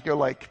sometimes and go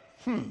like,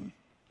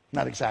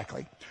 not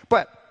exactly.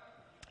 But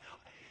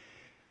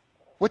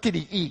what did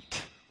he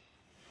eat?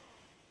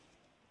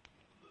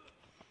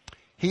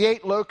 He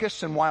ate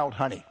locusts and wild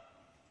honey.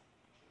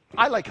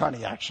 I like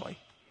honey, actually.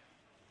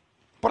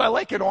 But I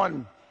like it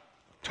on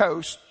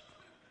toast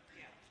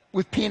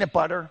with peanut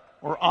butter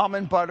or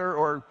almond butter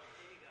or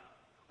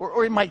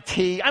in my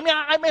tea.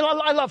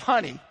 I love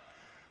honey.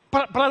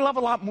 But I love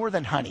a lot more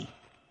than honey.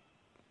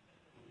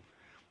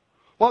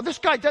 Well, this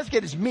guy does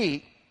get his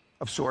meat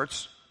of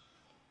sorts,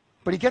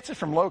 but he gets it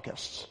from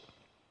locusts.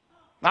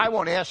 I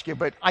won't ask you,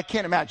 but I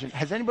can't imagine.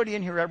 Has anybody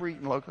in here ever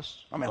eaten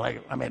locusts?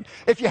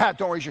 If you have,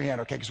 don't raise your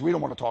hand, okay? Because we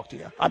don't want to talk to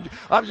you.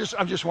 I'm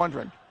just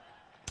wondering.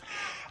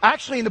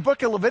 Actually, in the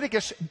book of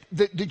Leviticus,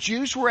 the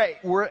Jews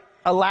were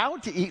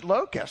allowed to eat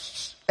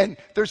locusts. And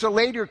there's a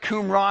later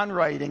Qumran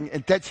writing, a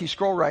Dead Sea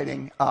Scroll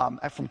writing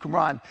from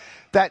Qumran,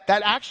 that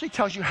actually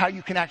tells you how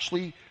you can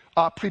actually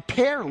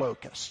prepare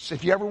locusts,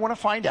 if you ever want to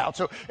find out.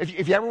 So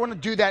if you ever want to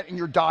do that in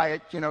your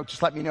diet,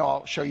 just let me know.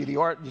 I'll show you the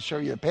art, show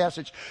you the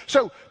passage.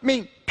 So,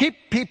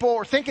 people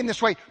are thinking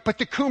this way, but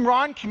the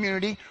Qumran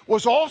community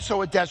was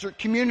also a desert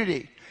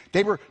community.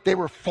 They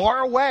were far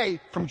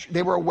away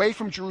they were away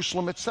from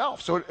Jerusalem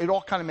itself. So it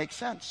all kind of makes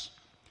sense.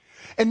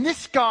 And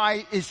this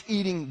guy is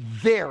eating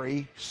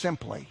very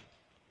simply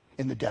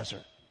in the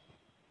desert.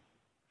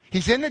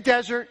 He's in the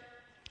desert,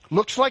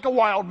 looks like a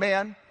wild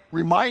man,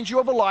 reminds you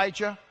of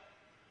Elijah.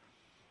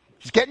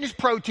 He's getting his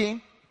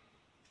protein.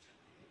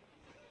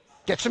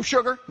 Get some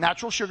sugar,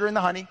 natural sugar in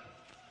the honey.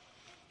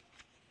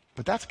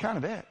 But that's kind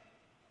of it.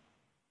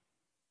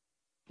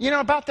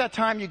 About that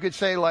time you could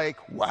say like,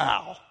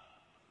 wow,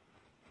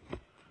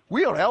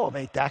 we ought to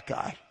elevate that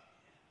guy.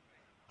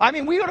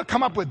 We ought to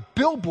come up with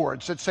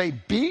billboards that say,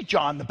 be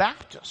John the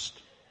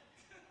Baptist.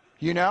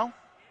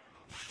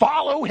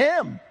 Follow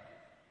him.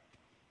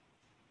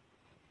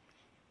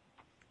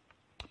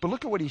 But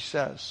look at what he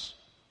says.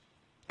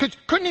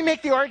 Couldn't he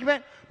make the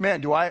argument,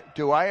 man, do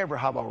I ever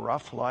have a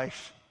rough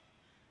life?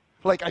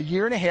 Like a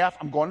year and a half,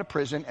 I'm going to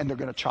prison and they're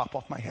going to chop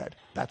off my head.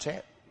 That's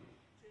it.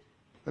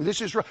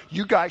 This is rough.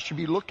 You guys should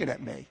be looking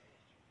at me.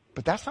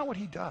 But that's not what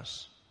he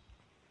does.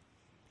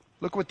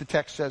 Look what the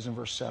text says in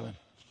verse 7.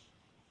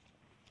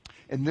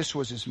 And this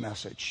was his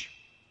message.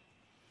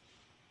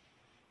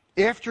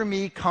 After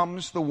me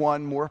comes the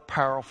one more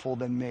powerful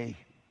than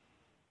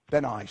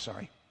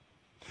I.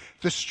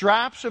 The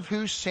straps of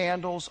whose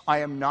sandals I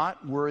am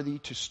not worthy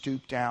to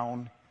stoop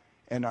down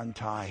and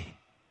untie.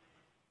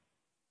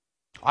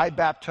 I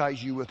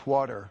baptize you with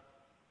water,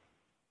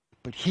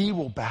 but he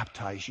will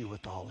baptize you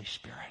with the Holy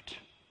Spirit.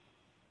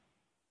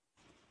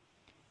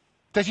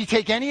 Does he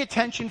take any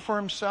attention for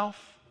himself?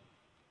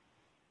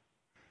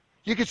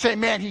 You could say,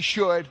 man, he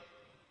should.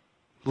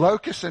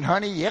 Locusts and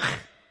honey, yuck.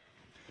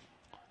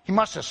 He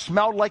must have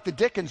smelled like the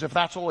Dickens if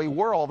that's all he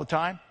wore all the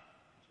time.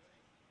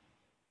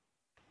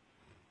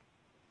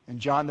 And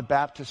John the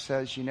Baptist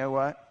says, you know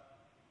what?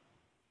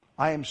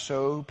 I am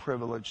so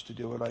privileged to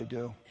do what I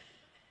do.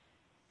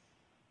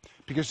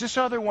 Because this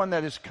other one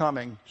that is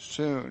coming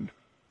soon,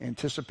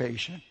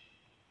 anticipation,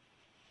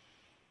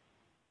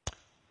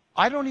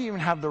 I don't even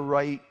have the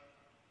right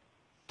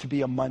to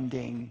be a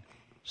mundane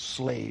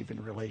slave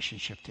in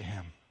relationship to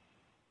him.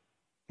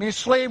 A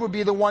slave would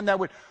be the one that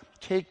would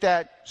take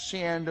that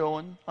sandal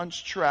and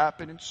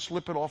unstrap it and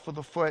slip it off of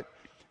the foot.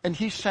 And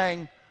he's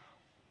saying,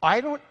 I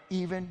don't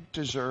even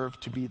deserve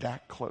to be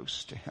that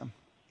close to him.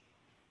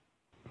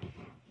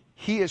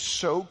 He is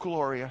so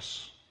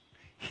glorious.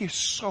 He is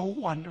so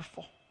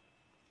wonderful.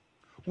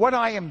 What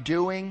I am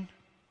doing,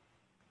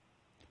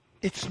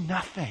 it's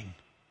nothing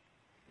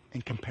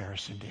in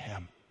comparison to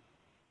him.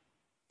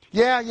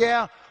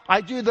 Yeah,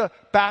 I do the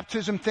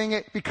baptism thing.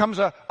 It becomes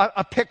a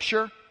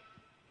picture.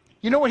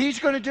 You know what he's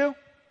going to do?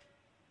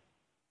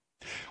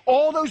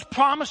 All those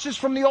promises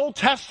from the Old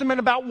Testament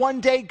about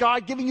one day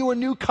God giving you a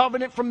new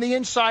covenant from the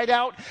inside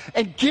out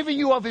and giving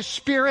you of his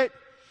Spirit,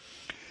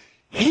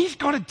 he's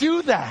going to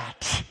do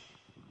that.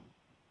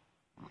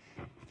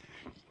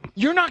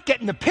 You're not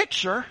getting the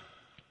picture.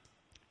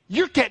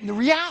 You're getting the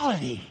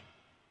reality.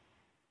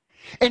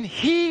 And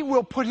he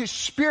will put his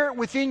Spirit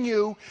within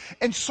you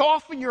and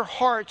soften your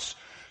hearts.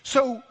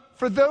 So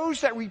for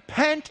those that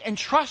repent and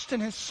trust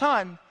in his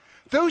Son,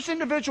 those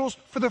individuals,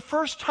 for the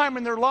first time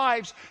in their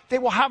lives, they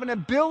will have an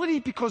ability,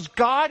 because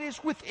God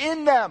is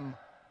within them,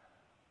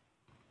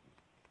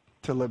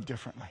 to live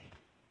differently.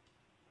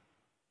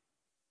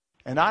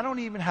 And I don't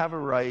even have a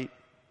right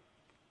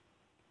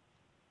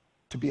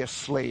to be a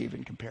slave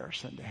in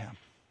comparison to him.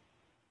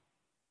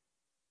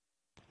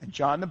 And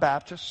John the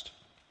Baptist,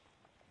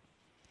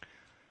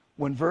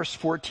 when verse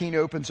 14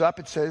 opens up,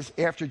 it says,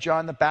 after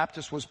John the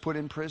Baptist was put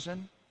in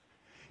prison,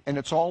 and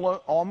it's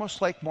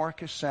almost like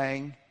Mark is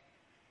saying,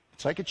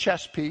 it's like a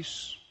chess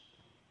piece.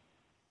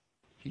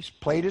 He's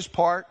played his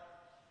part.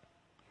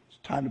 It's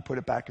time to put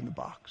it back in the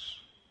box.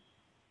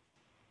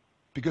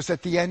 Because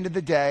at the end of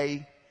the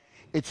day,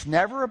 it's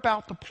never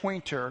about the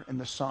pointer and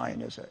the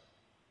sign, is it?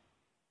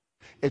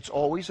 It's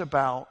always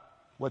about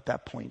what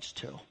that points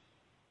to.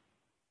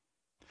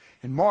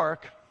 And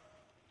Mark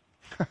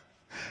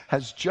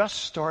has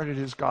just started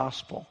his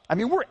gospel. I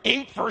mean, we're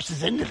 8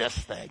 verses into this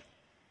thing.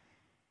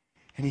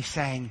 And he's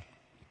saying,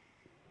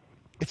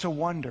 it's a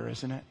wonder,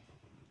 isn't it?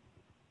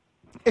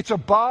 It's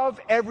above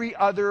every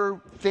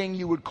other thing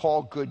you would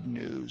call good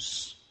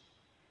news.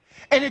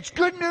 And it's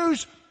good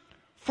news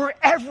for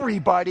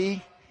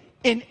everybody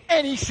in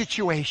any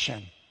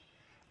situation,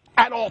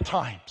 at all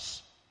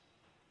times.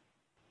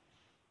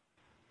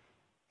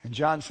 And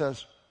John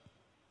says,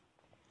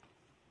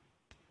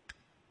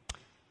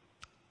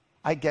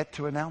 I get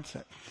to announce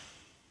it.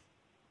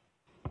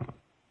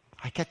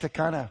 I get to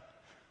kind of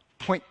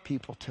point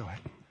people to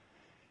it.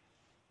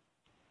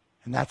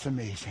 And that's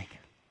amazing.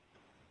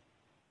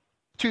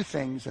 2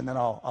 things, and then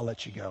I'll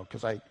let you go,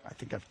 because I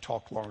think I've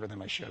talked longer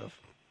than I should have.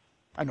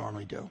 I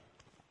normally do.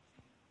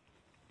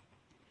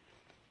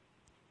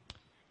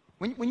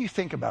 When you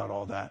think about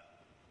all that,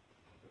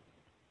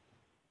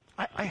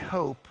 I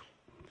hope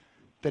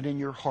that in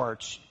your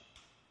hearts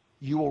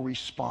you will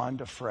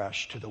respond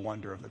afresh to the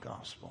wonder of the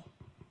gospel.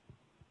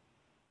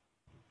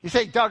 You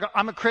say, Doug,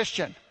 I'm a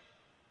Christian.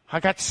 I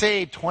got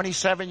saved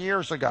 27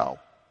 years ago.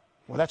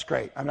 Well, that's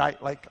great. I'm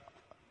not like,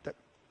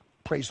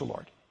 praise the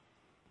Lord.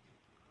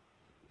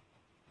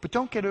 But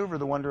don't get over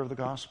the wonder of the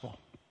gospel.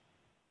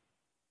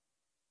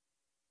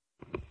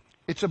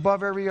 It's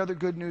above every other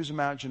good news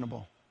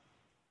imaginable.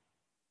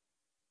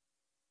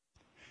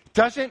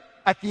 Doesn't,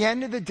 at the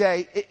end of the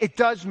day, it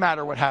does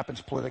matter what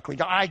happens politically.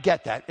 I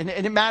get that. And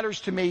it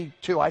matters to me,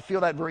 too. I feel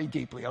that very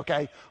deeply,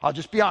 okay? I'll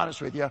just be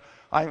honest with you.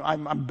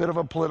 I'm a bit of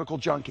a political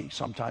junkie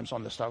sometimes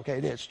on this stuff, okay?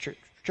 It is true,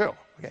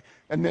 okay?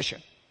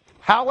 Admission.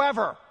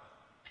 However,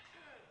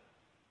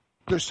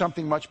 there's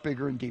something much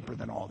bigger and deeper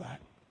than all that.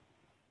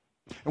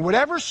 And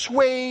whatever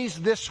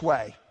sways this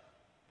way,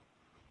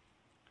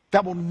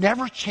 that will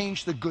never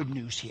change the good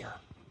news here.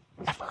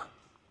 Ever.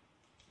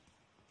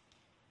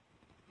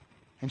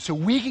 And so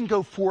we can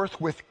go forth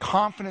with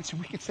confidence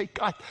and we can say,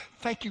 God,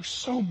 thank you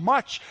so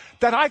much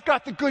that I've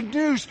got the good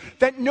news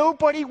that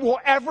nobody will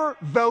ever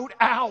vote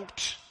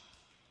out.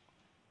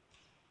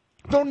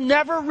 They'll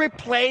never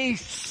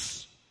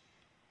replace.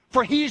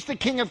 For he's the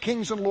King of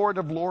Kings and Lord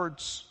of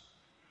Lords.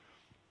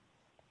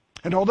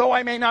 And although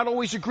I may not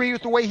always agree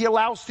with the way he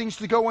allows things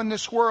to go in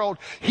this world,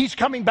 he's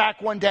coming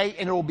back one day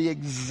and it will be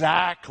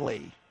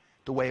exactly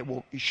the way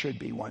it should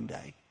be one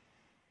day.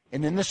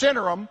 And in this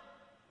interim,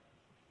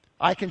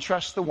 I can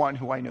trust the one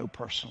who I know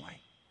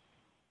personally.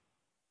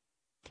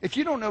 If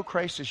you don't know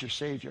Christ as your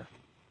Savior,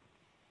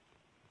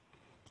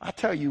 I'll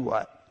tell you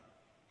what.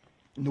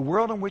 In the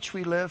world in which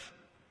we live,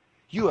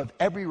 you have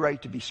every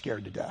right to be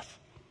scared to death.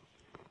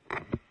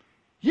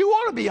 You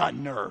ought to be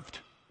unnerved.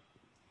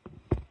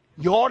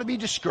 You ought to be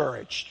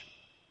discouraged.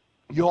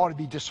 You ought to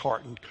be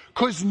disheartened.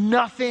 Because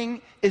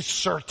nothing is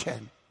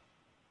certain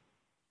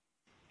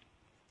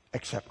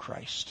except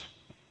Christ.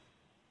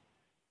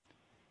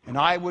 And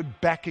I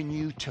would beckon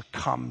you to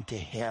come to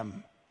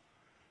him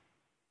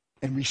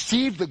and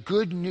receive the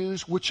good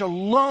news which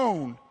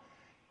alone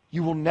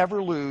you will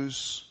never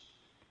lose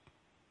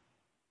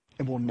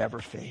and will never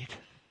fade.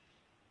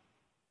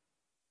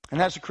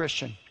 And as a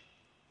Christian,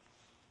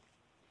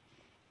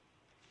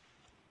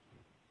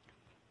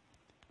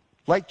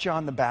 like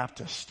John the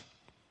Baptist,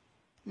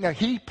 now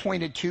he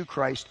pointed to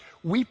Christ.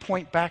 We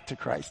point back to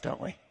Christ,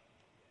 don't we?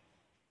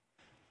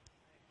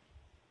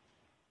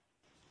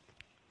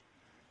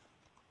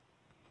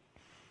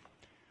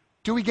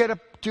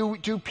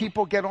 Do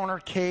people get on our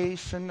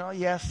case? And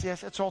yes,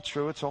 it's all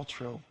true. It's all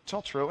true.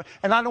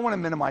 And I don't want to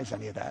minimize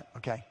any of that,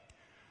 okay?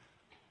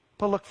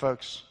 But look,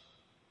 folks,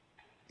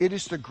 it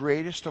is the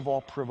greatest of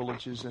all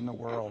privileges in the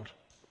world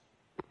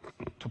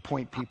to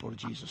point people to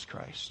Jesus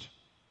Christ.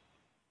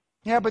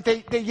 Yeah, but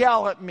they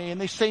yell at me and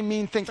they say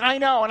mean things. I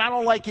know, and I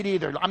don't like it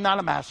either. I'm not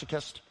a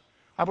masochist.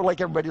 I would like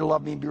everybody to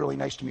love me and be really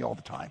nice to me all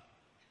the time.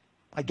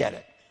 I get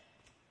it.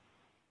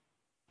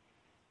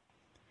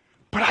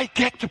 But I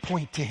get to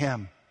point to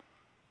him.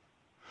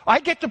 I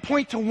get to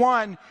point to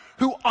one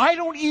who I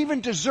don't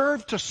even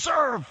deserve to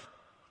serve.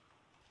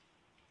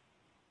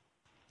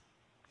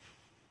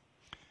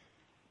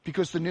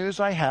 Because the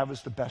news I have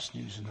is the best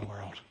news in the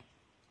world.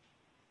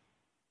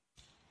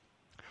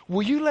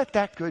 Will you let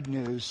that good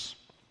news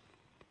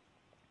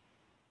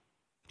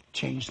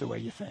change the way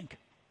you think?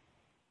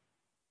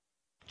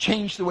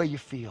 Change the way you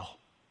feel?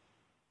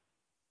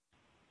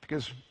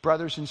 Because,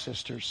 brothers and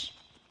sisters,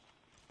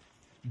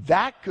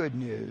 that good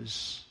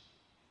news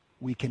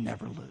we can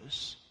never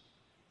lose.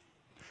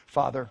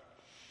 Father,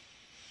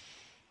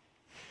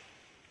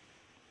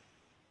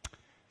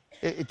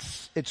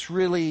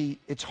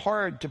 it's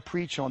hard to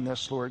preach on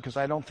this, Lord, because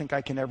I don't think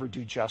I can ever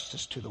do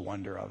justice to the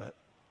wonder of it.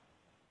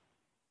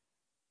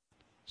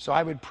 So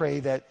I would pray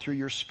that through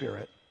your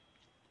Spirit,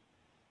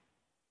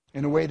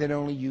 in a way that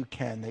only you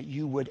can, that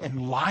you would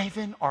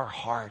enliven our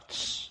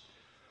hearts,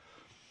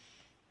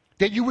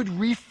 that you would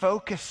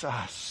refocus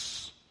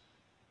us,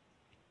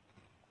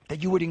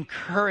 that you would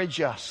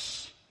encourage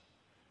us,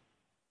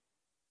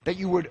 that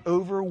you would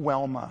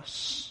overwhelm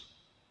us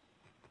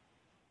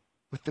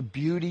with the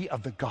beauty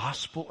of the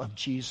gospel of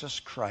Jesus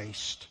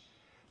Christ,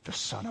 the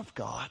Son of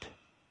God.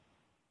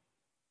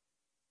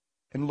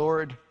 And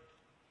Lord,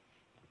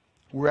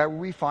 wherever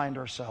we find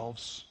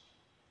ourselves,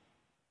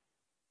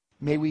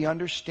 may we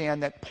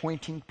understand that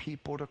pointing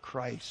people to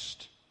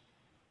Christ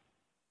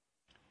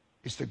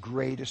is the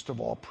greatest of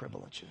all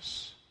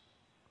privileges.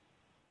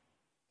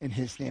 In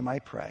his name I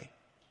pray.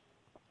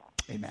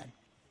 Amen.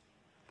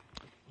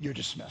 You're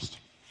dismissed.